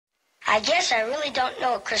I guess I really don't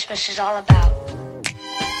know what Christmas is all about.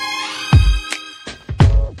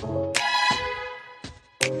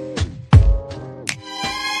 Isn't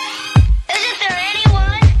there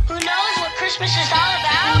anyone who knows what Christmas is all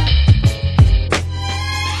about?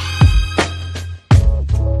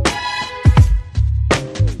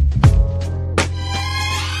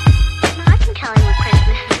 I can tell you what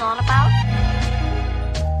Christmas is all about.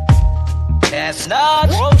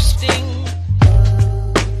 Chestnuts roasting,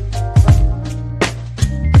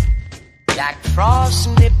 Jack Frost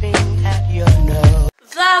nipping at your nose.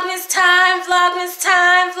 Vlogmas time, Vlogmas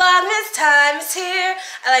time, Vlogmas time is here.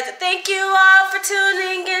 I'd like to thank you all for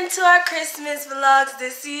tuning into our Christmas vlogs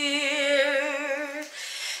this year.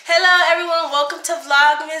 Hello everyone, welcome to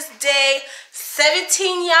Vlogmas Day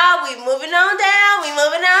 17, y'all. We moving on down, we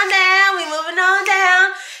moving on down, we moving on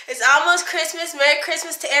down. It's almost Christmas. Merry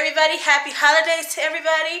Christmas to everybody. Happy holidays to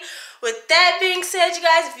everybody. With that being said, you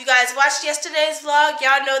guys, if you guys watched yesterday's vlog,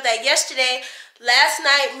 y'all know that last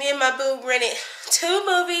night, me and my boo rented 2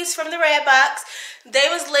 movies from the Red Box. They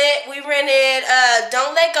was lit. We rented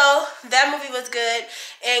Don't Let Go. That movie was good.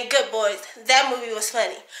 And Good Boys. That movie was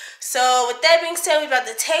funny. So with that being said, we're about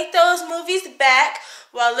to take those movies back.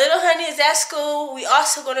 While little honey is at school, we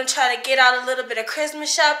also going to try to get out a little bit of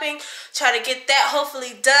Christmas shopping. Try to get that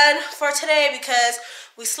hopefully done for today because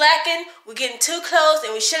we slacking, we getting too close,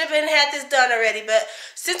 and we should have had this done already. But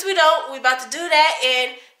since we don't, we about to do that,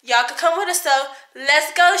 and y'all can come with us, so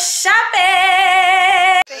let's go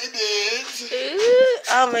shopping! Ooh,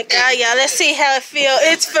 oh my god, y'all, let's see how it feels.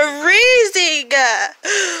 It's freezing!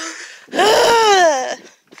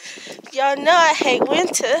 Y'all know I hate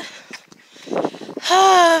winter.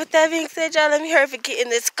 With that being said, y'all, let me hurry up and get in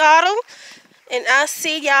this bottle, and I'll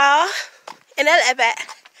see y'all in a little bit.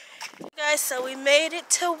 Guys, so we made it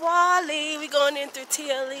to Wally. We going in through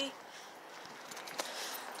TLE.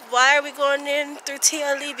 Why are we going in through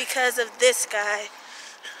TLE? Because of this guy.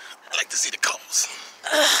 I like to see the colors.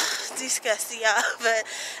 Disgusting, y'all. But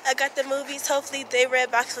I got the movies. Hopefully, they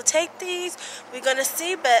Red Box will take these. We're gonna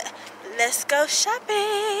see, but let's go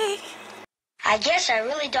shopping. I guess I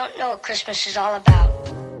really don't know what Christmas is all about.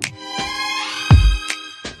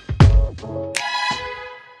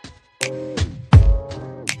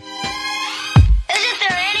 Isn't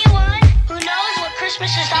there anyone who knows what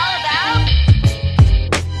Christmas is all about?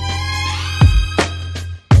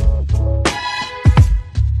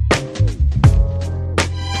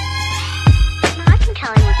 I can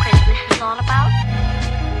tell you what Christmas is all about.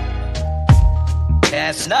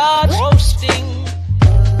 Chestnuts roasting,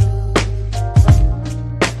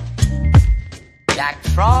 Jack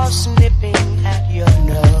Frost nipping at your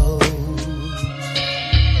nose.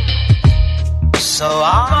 So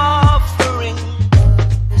I'm offering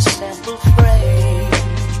this simple phrase.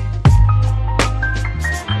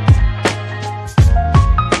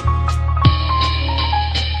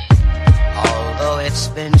 Although it's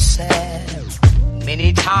been said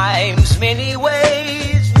many times, many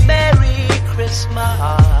ways, Merry Christmas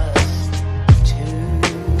to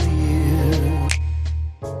you.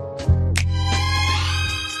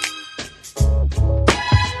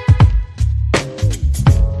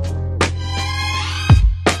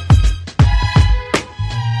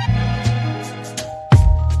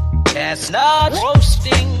 Chestnuts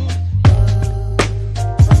roasting,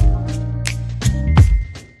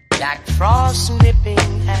 Jack Frost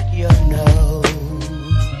nipping at your nose.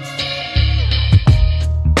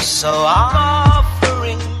 So I'm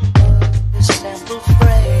offering this simple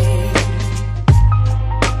phrase.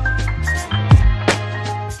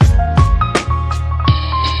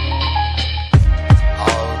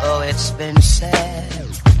 Although it's been said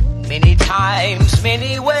many times,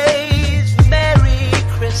 many ways, Merry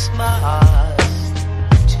Christmas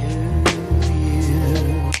to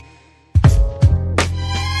you.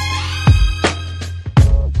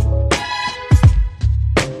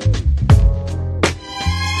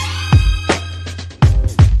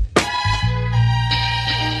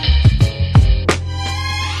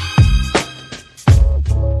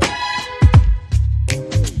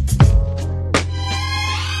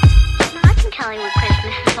 I can tell you what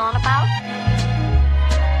Christmas is all about.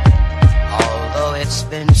 Although it's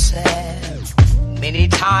been said many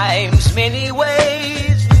times, many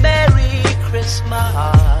ways, Merry Christmas.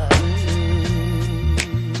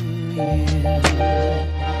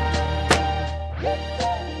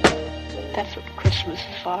 That's what Christmas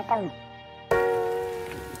is all about.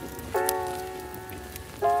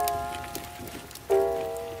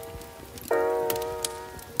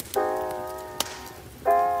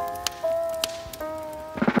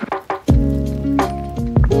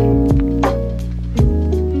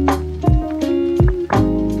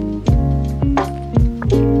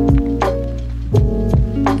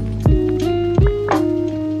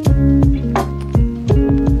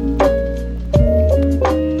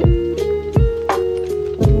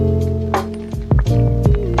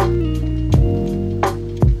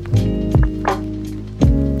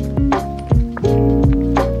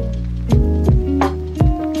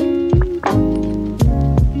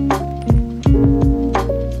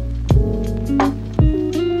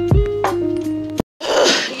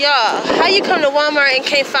 Y'all, how you come to Walmart and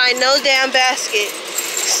can't find no damn basket?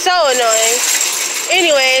 So annoying.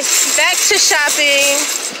 Anyways, back to shopping.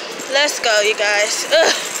 Let's go, you guys.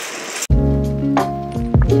 Ugh.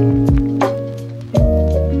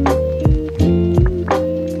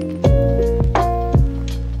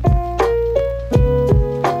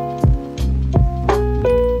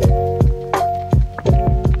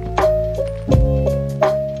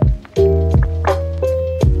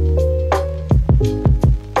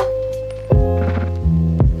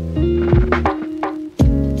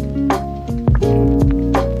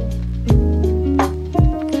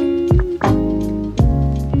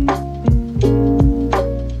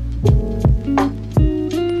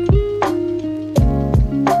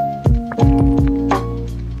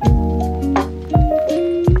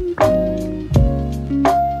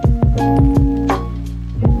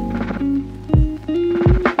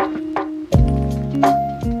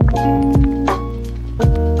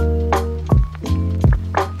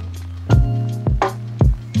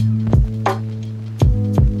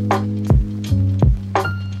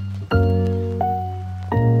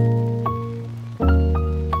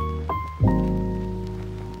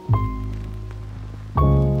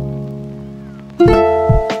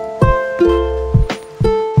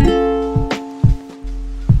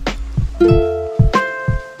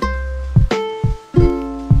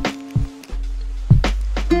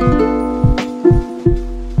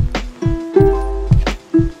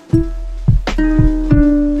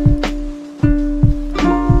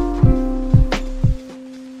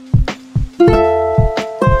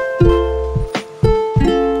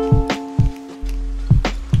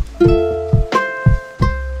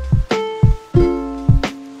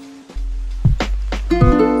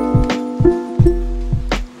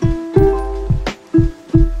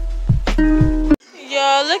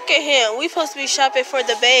 Look at him. We supposed to be shopping for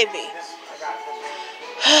the baby.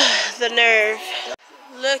 The nerve.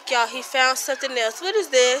 Look, y'all, he found something else. What is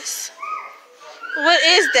this? What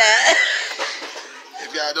is that?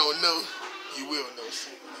 If y'all don't know, you will know.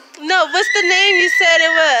 No, what's the name you said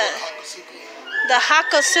it was? The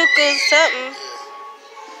Hakasuku something.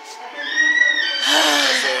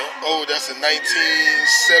 Yeah. That's a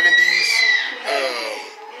 1970s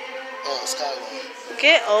Skyline.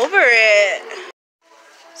 Get over it.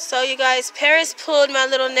 So you guys, Paris pulled my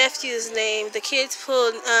little nephew's name. The kids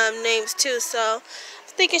pulled names too. So I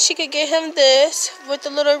was thinking she could get him this with the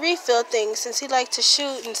little refill thing since he liked to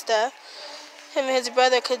shoot and stuff. Him and his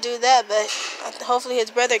brother could do that, but hopefully his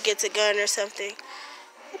brother gets a gun or something.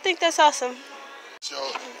 I think that's awesome. So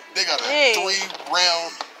they got a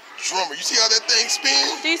 3-round drummer. You see how that thing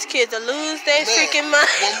spins? These kids will lose their freaking mind.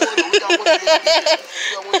 One more. We got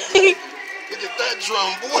one of these. Look at that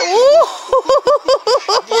drum, boy. Boy,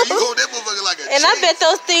 you hold that motherfucker like a And I bet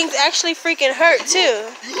those things actually freaking hurt too.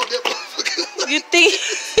 You hold that motherfucker like You think?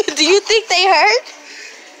 Do you think they hurt?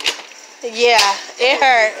 Yeah, it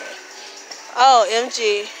hurt. Oh,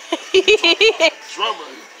 MG.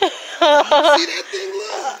 drummer. See that thing,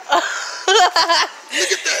 love?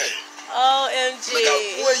 Look at that. OMG. Look out,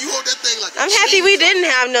 boy, you hold that thing like a I'm happy we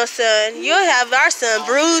didn't have no son. You'll have our son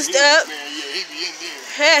bruised up. Man, yeah, he be in there.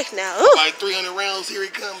 Heck no. Like 300 rounds, here he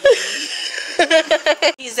comes, baby.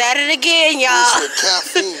 He's at it again, y'all.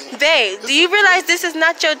 Caffeine. Babe, do you realize this is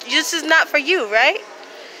not for you, right?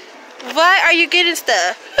 Why are you getting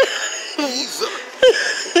stuff? Ease up.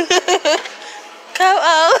 Come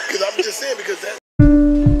on. Because I'm just saying, because that.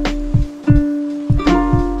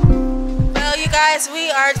 Well, you guys,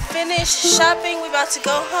 we are finished shopping. We about to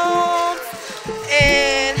go home.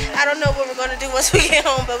 And I don't know what we're going to do once we get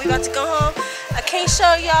home, but we about to go home. I can't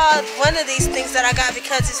show y'all one of these things that I got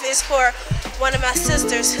because it's for one of my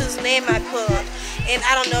sisters whose name I pulled. And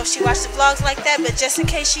I don't know if she watched the vlogs like that, but just in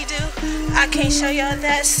case she do, I can't show y'all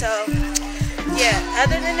that. So, yeah,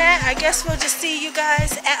 other than that, I guess we'll just see you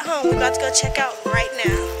guys at home. We're about to go check out right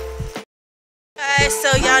now. Alright,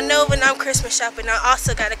 so y'all know when I'm Christmas shopping, I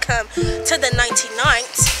also gotta come to the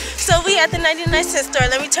 99th. So we at the 99-cent store.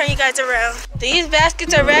 Let me turn you guys around. These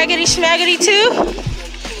baskets are raggedy schmaggedy too.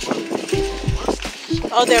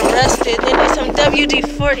 Oh, they're rusted. They need some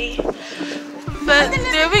WD-40. But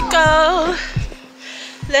there we go.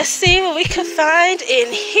 Let's see what we can find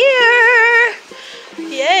in here.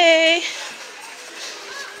 Yay.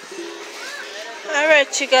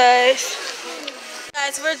 Alright, you guys.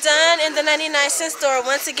 Guys, we're done in the 99-cent store.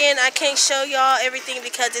 Once again, I can't show y'all everything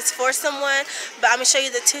because it's for someone, but I'm going to show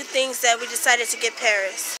you the two things that we decided to get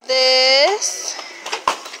Paris. This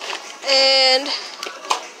and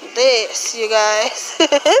this, you guys. So,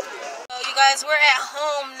 you guys, we're at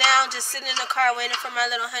home now, just sitting in the car waiting for my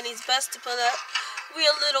little honey's bus to pull up. We're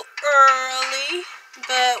a little early.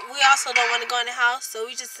 but we also don't want to go in the house, so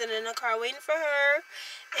we just sitting in the car waiting for her.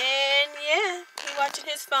 And yeah, he watching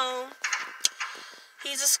his phone.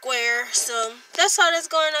 He's a square, so that's all that's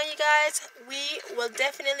going on, you guys. We will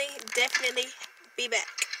definitely be back.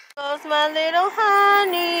 Goes my little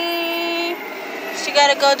honey. She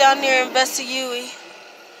gotta go down there and bust a Yui.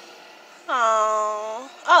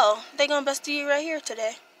 Oh, they gonna bust a Yui right here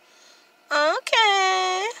today.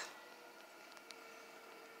 Okay.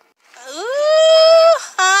 Ooh,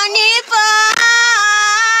 honey bunny,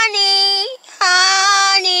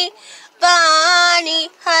 honey bunny,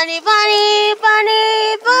 honey bunny,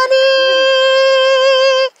 bunny, bunny.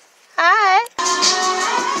 Hi.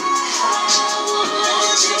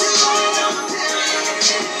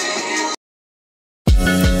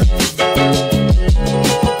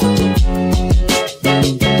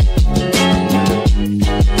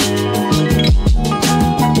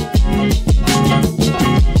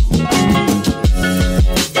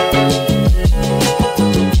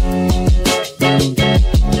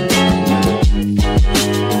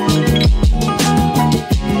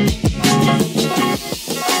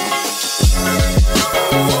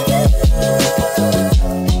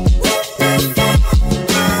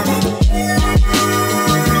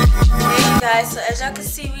 So as y'all can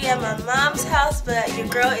see, we at my mom's house, but your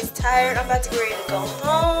girl is tired. I'm about to get ready to go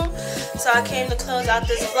home, so I came to close out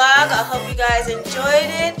this vlog. I hope you guys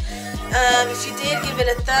enjoyed it. If you did, give it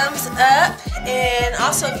a thumbs up, and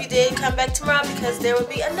also if you did, come back tomorrow because there will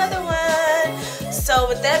be another one. So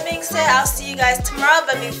with that being said, I'll see you guys tomorrow,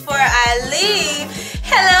 but before I leave,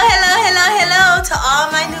 hello to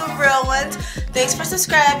all my new real ones. Thanks for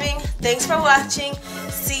subscribing, thanks for watching.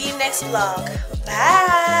 See you next vlog.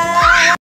 Bye.